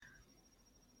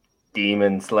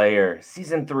Demon Slayer,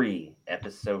 Season 3,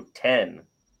 Episode 10.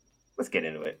 Let's get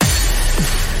into it.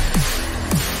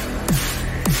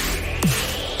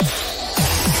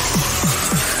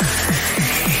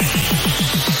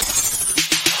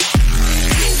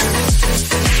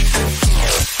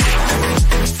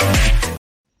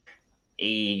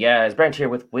 Hey guys, Brent here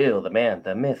with Will, the man,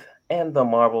 the myth, and the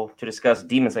marvel to discuss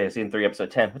Demon Slayer Season 3,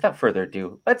 Episode 10. Without further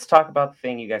ado, let's talk about the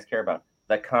thing you guys care about,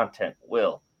 the content.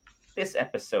 Will, this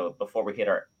episode, before we hit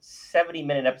our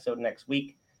 70-minute episode next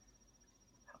week,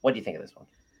 what do you think of this one?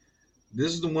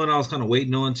 This is the one I was kind of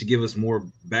waiting on to give us more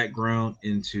background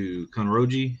into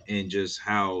Kanroji and just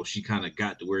how she kind of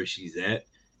got to where she's at.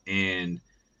 And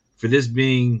for this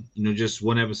being, just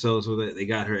one episode, so that they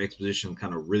got her exposition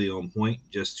kind of really on point,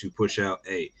 just to push out,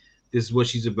 hey, this is what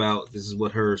she's about. This is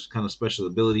what her kind of special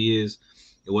ability is,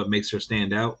 and what makes her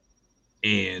stand out.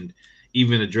 And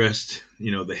even addressed,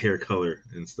 the hair color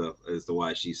and stuff as to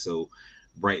why she's so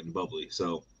bright and bubbly.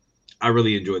 So I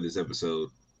really enjoyed this episode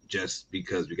just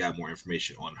because we got more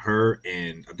information on her,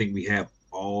 and I think we have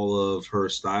all of her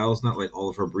styles, not like all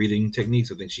of her breathing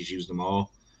techniques. I think she's used them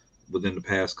all within the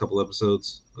past couple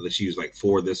episodes. That she used like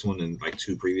 4 this one and like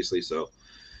 2 previously. So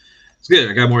it's good.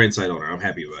 I got more insight on her. I'm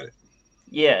happy about it.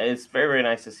 Yeah, it's very, very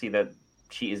nice to see that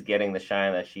she is getting the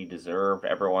shine that she deserved.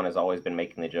 Everyone has always been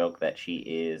making the joke that she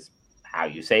is, how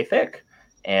you say, thick.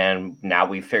 And now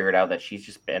we've figured out that she's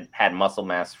just had muscle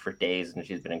mass for days, and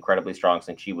she's been incredibly strong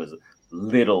since she was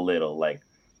little, like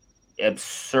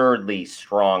absurdly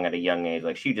strong at a young age.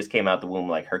 Like she just came out the womb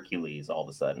like Hercules all of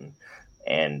a sudden.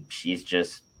 And she's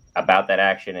just about that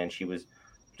action, and she was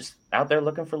just out there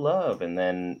looking for love, and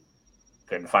then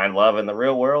couldn't find love in the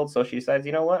real world. So she decides,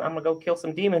 you know what, I'm going to go kill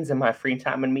some demons in my free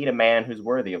time and meet a man who's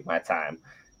worthy of my time.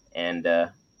 And,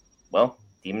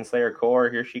 Demon Slayer Core,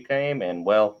 here she came. And,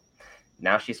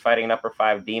 now she's fighting an upper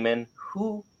 5 demon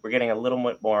who we're getting a little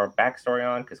bit more backstory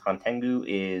on, because Hantengu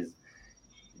is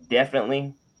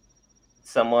definitely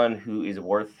someone who is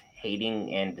worth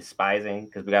hating and despising,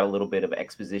 because we got a little bit of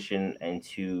exposition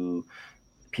into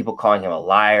people calling him a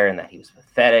liar and that he was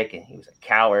pathetic and he was a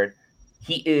coward.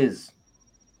 He is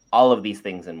all of these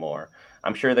things and more.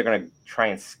 I'm sure they're going to try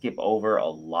and skip over a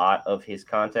lot of his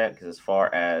content, because as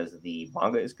far as the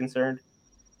manga is concerned,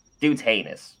 dude's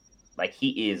heinous. Like,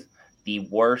 he is the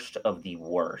worst of the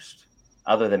worst,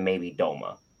 other than maybe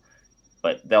Doma.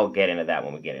 But they'll get into that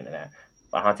when we get into that.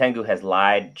 But Hantengu has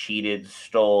lied, cheated,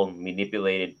 stole,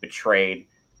 manipulated, betrayed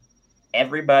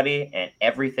everybody and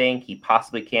everything he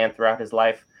possibly can throughout his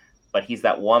life. But he's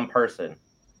that one person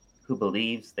who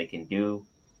believes they can do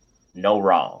no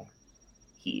wrong.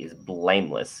 He is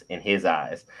blameless in his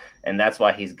eyes. And that's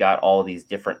why he's got all these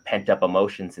different pent-up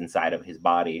emotions inside of his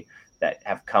body that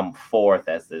have come forth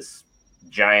as this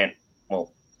giant,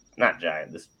 well, not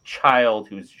giant, this child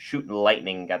who's shooting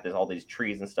lightning, got all these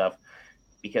trees and stuff,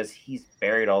 because he's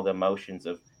buried all the emotions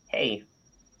of, hey,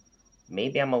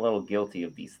 maybe I'm a little guilty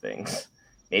of these things.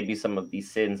 Maybe some of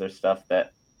these sins are stuff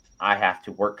that I have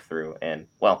to work through. And,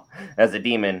 as a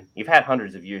demon, you've had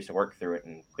hundreds of years to work through it,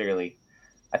 and clearly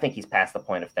I think he's past the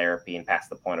point of therapy and past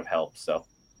the point of help. So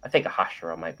I think a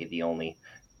Hashira might be the only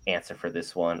answer for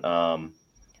this one.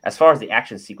 As far as the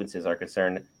action sequences are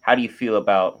concerned, how do you feel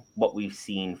about what we've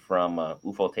seen from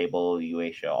Ufotable,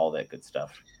 Uesha, all that good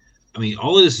stuff? I mean,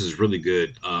 all of this is really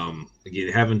good.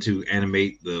 Again, having to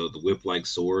animate the whip-like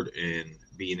sword and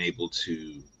being able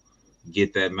to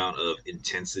get that amount of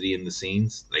intensity in the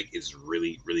scenes, like, it's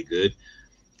really, really good.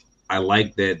 I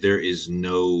like that there is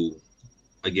no,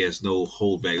 I guess, no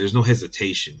holdback. There's no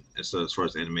hesitation as far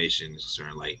as animation is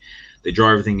concerned. Like, they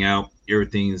draw everything out,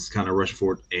 everything's kind of rushed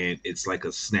forward, and it's like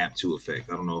a snap to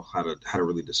effect. I don't know how to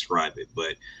really describe it,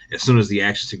 but as soon as the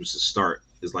action sequences start,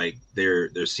 it's like they're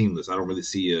seamless. I don't really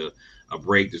see a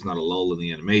break. There's not a lull in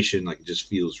the animation. Like, it just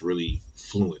feels really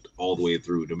fluent all the way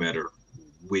through, no matter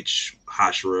which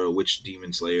Hashira, which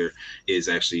Demon Slayer is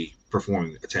actually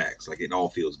performing attacks. Like, it all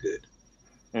feels good.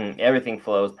 Everything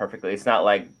flows perfectly. It's not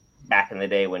like back in the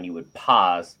day when you would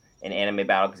pause an anime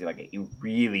battle because you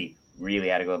really, really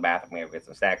had to go to the bathroom, maybe get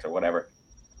some snacks or whatever.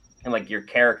 And like your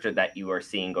character that you are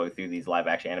seeing going through these live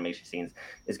action animation scenes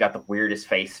has got the weirdest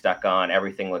face stuck on.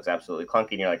 Everything looks absolutely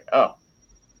clunky, and you're like, oh,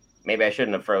 maybe I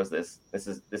shouldn't have froze this. This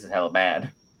is hella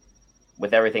bad.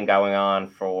 With everything going on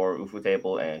for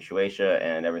Ufotable and Shueisha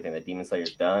and everything that Demon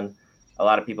Slayer's done, a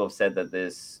lot of people have said that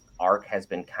this arc has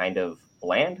been kind of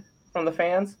bland from the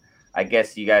fans. I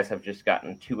guess you guys have just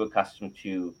gotten too accustomed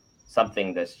to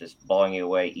something that's just blowing you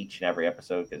away each and every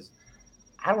episode, because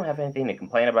I don't have anything to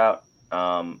complain about.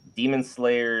 Demon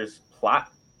Slayer's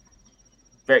plot,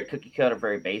 very cookie cutter,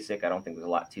 very basic. I don't think there's a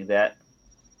lot to that.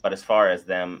 But as far as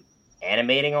them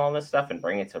animating all this stuff and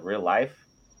bringing it to real life,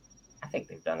 I think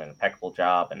they've done an impeccable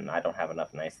job, and I don't have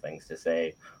enough nice things to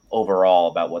say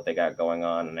overall about what they got going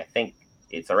on. And I think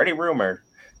it's already rumored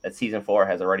that season 4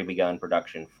 has already begun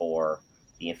production for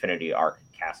the Infinity Arc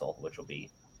Castle, which will be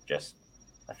just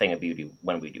a thing of beauty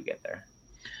when we do get there.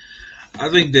 I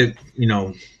think that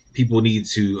people need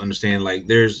to understand like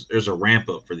there's a ramp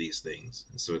up for these things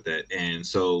and so with that, and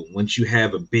so once you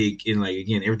have a big and like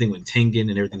again everything with Tengen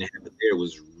and everything that happened there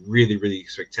was really really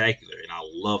spectacular, and I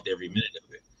loved every minute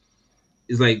of it.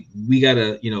 It's like we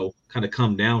gotta kind of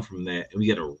come down from that and we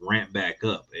gotta ramp back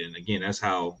up, and again that's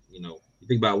how you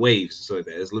think about waves, so that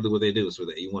that's literally what they do, so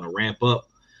that you want to ramp up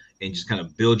and just kind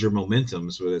of build your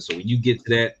momentum so that so when you get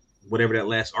to that whatever that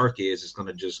last arc is, it's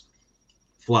gonna just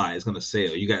fly. It's gonna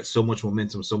sail. You got so much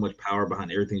momentum, so much power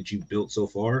behind everything that you've built so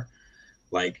far.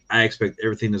 Like I expect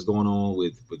everything that's going on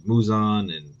with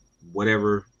Muzan and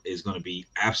whatever is gonna be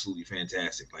absolutely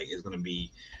fantastic. Like it's gonna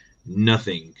be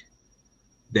nothing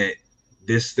that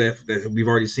this stuff that we've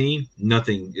already seen.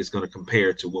 Nothing is gonna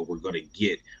compare to what we're gonna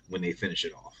get when they finish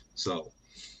it off. So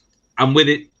I'm with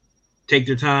it. Take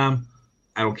your time.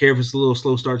 I don't care if it's a little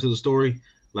slow start to the story.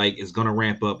 Like it's gonna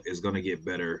ramp up. It's gonna get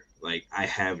better. Like I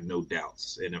have no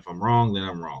doubts. And if I'm wrong, then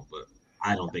I'm wrong. But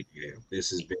I don't think I am. This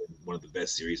has been one of the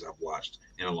best series I've watched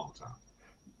in a long time.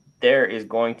 There is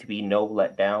going to be no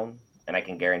letdown, and I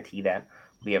can guarantee that.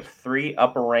 We have 3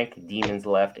 upper rank demons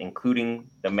left, including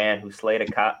the man who slayed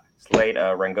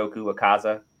Rengoku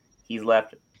Akaza. He's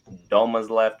left.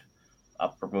 Doma's left.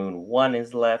 Upper Moon 1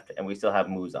 is left, and we still have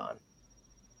Muzan.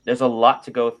 There's a lot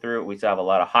to go through. We still have a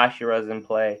lot of Hashiras in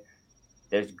play.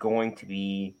 There's going to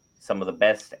be some of the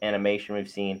best animation we've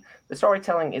seen. The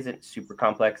storytelling isn't super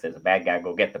complex. There's a bad guy,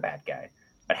 go get the bad guy.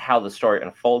 But how the story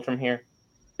unfolds from here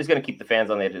is going to keep the fans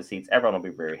on the edge of the seats. Everyone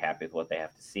will be very happy with what they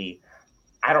have to see.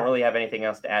 I don't really have anything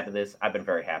else to add to this. I've been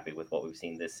very happy with what we've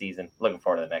seen this season. Looking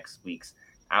forward to the next week's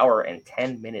hour and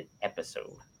 10-minute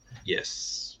episode.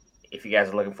 Yes. If you guys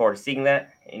are looking forward to seeing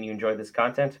that and you enjoyed this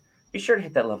content, be sure to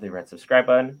hit that lovely red subscribe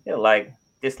button. Hit a like,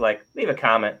 dislike, leave a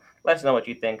comment. Let us know what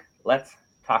you think. Let's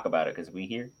talk about it, because we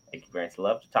here at Geek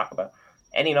love to talk about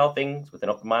any and all things with an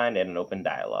open mind and an open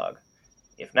dialogue.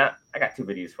 If not, I got 2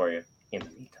 videos for you in the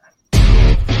meantime.